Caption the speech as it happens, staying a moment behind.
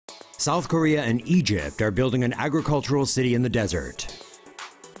South Korea and Egypt are building an agricultural city in the desert.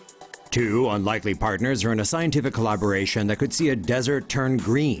 Two unlikely partners are in a scientific collaboration that could see a desert turn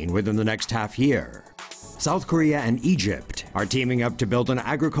green within the next half year. South Korea and Egypt are teaming up to build an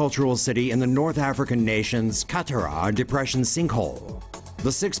agricultural city in the North African nation's Qattara Depression sinkhole. The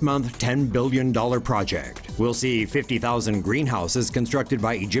 6-month, $10 billion project will see 50,000 greenhouses constructed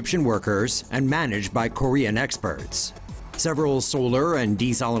by Egyptian workers and managed by Korean experts. Several solar and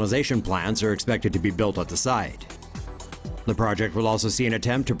desalination plants are expected to be built at the site. The project will also see an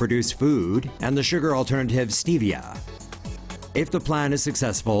attempt to produce food and the sugar alternative stevia. If the plan is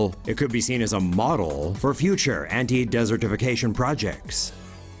successful, it could be seen as a model for future anti-desertification projects.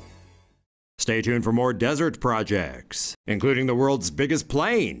 Stay tuned for more desert projects, including the world's biggest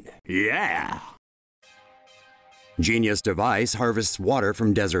plane. Yeah! Genius device harvests water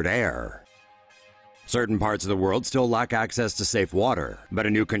from desert air. Certain parts of the world still lack access to safe water, but a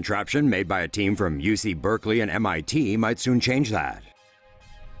new contraption made by a team from UC Berkeley and MIT might soon change that.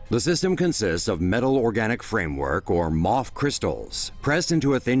 The system consists of metal organic framework, or MOF crystals, pressed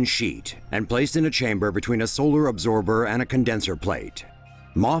into a thin sheet and placed in a chamber between a solar absorber and a condenser plate.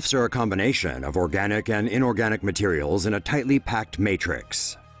 MOFs are a combination of organic and inorganic materials in a tightly packed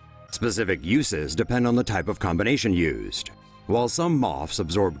matrix. Specific uses depend on the type of combination used. While some MOFs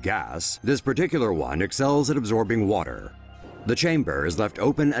absorb gas, this particular one excels at absorbing water. The chamber is left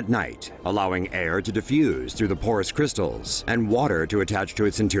open at night, allowing air to diffuse through the porous crystals and water to attach to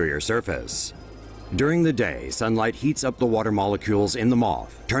its interior surface. During the day, sunlight heats up the water molecules in the MOF,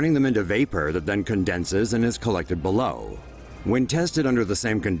 turning them into vapor that then condenses and is collected below. When tested under the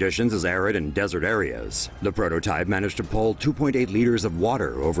same conditions as arid and desert areas, the prototype managed to pull 2.8 liters of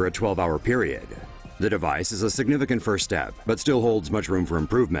water over a 12-hour period. The device is a significant first step, but still holds much room for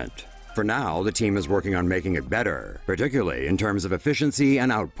improvement. For now, the team is working on making it better, particularly in terms of efficiency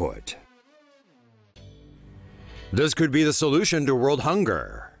and output. This could be the solution to world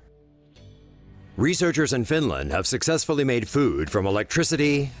hunger. Researchers in Finland have successfully made food from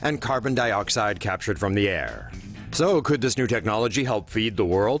electricity and carbon dioxide captured from the air. So, could this new technology help feed the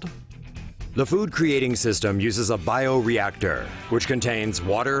world? The food-creating system uses a bioreactor, which contains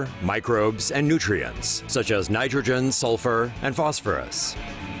water, microbes, and nutrients, such as nitrogen, sulfur, and phosphorus.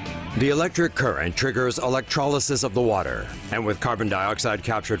 The electric current triggers electrolysis of the water, and with carbon dioxide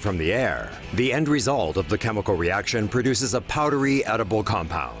captured from the air, the end result of the chemical reaction produces a powdery, edible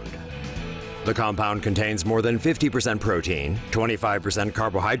compound. The compound contains more than 50% protein, 25%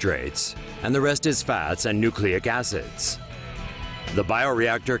 carbohydrates, and the rest is fats and nucleic acids. The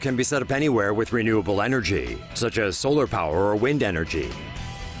bioreactor can be set up anywhere with renewable energy, such as solar power or wind energy.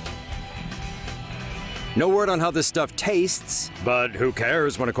 No word on how this stuff tastes, but who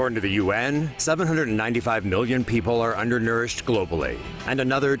cares when, according to the UN, 795 million people are undernourished globally, and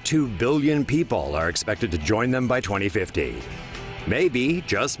another 2 billion people are expected to join them by 2050. Maybe,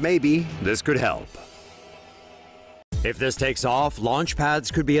 just maybe, this could help. If this takes off, launch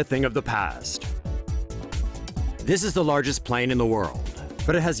pads could be a thing of the past. This is the largest plane in the world,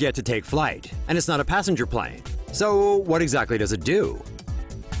 but it has yet to take flight, and it's not a passenger plane. So what exactly does it do?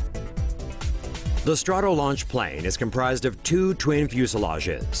 The Stratolaunch plane is comprised of 2 twin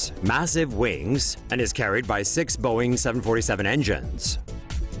fuselages, massive wings, and is carried by 6 Boeing 747 engines.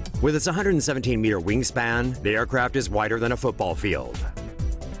 With its 117-meter wingspan, the aircraft is wider than a football field.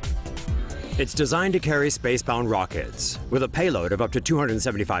 It's designed to carry space-bound rockets, with a payload of up to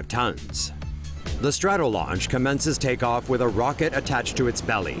 275 tons. The Stratolaunch commences takeoff with a rocket attached to its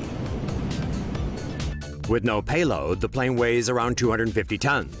belly. With no payload, the plane weighs around 250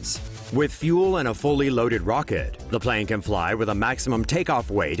 tons. With fuel and a fully loaded rocket, the plane can fly with a maximum takeoff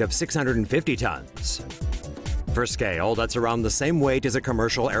weight of 650 tons. For scale, that's around the same weight as a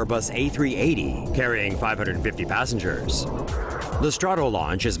commercial Airbus A380, carrying 550 passengers. The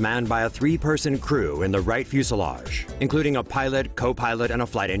Stratolaunch is manned by a 3-person crew in the right fuselage, including a pilot, co-pilot, and a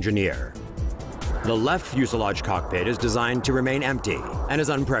flight engineer. The left fuselage cockpit is designed to remain empty and is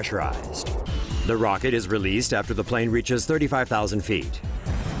unpressurized. The rocket is released after the plane reaches 35,000 feet.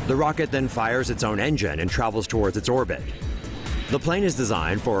 The rocket then fires its own engine and travels towards its orbit. The plane is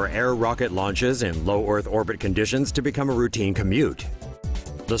designed for air rocket launches in low Earth orbit conditions to become a routine commute.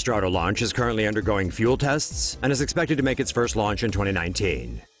 The Stratolaunch is currently undergoing fuel tests and is expected to make its first launch in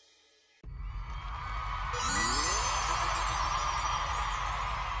 2019.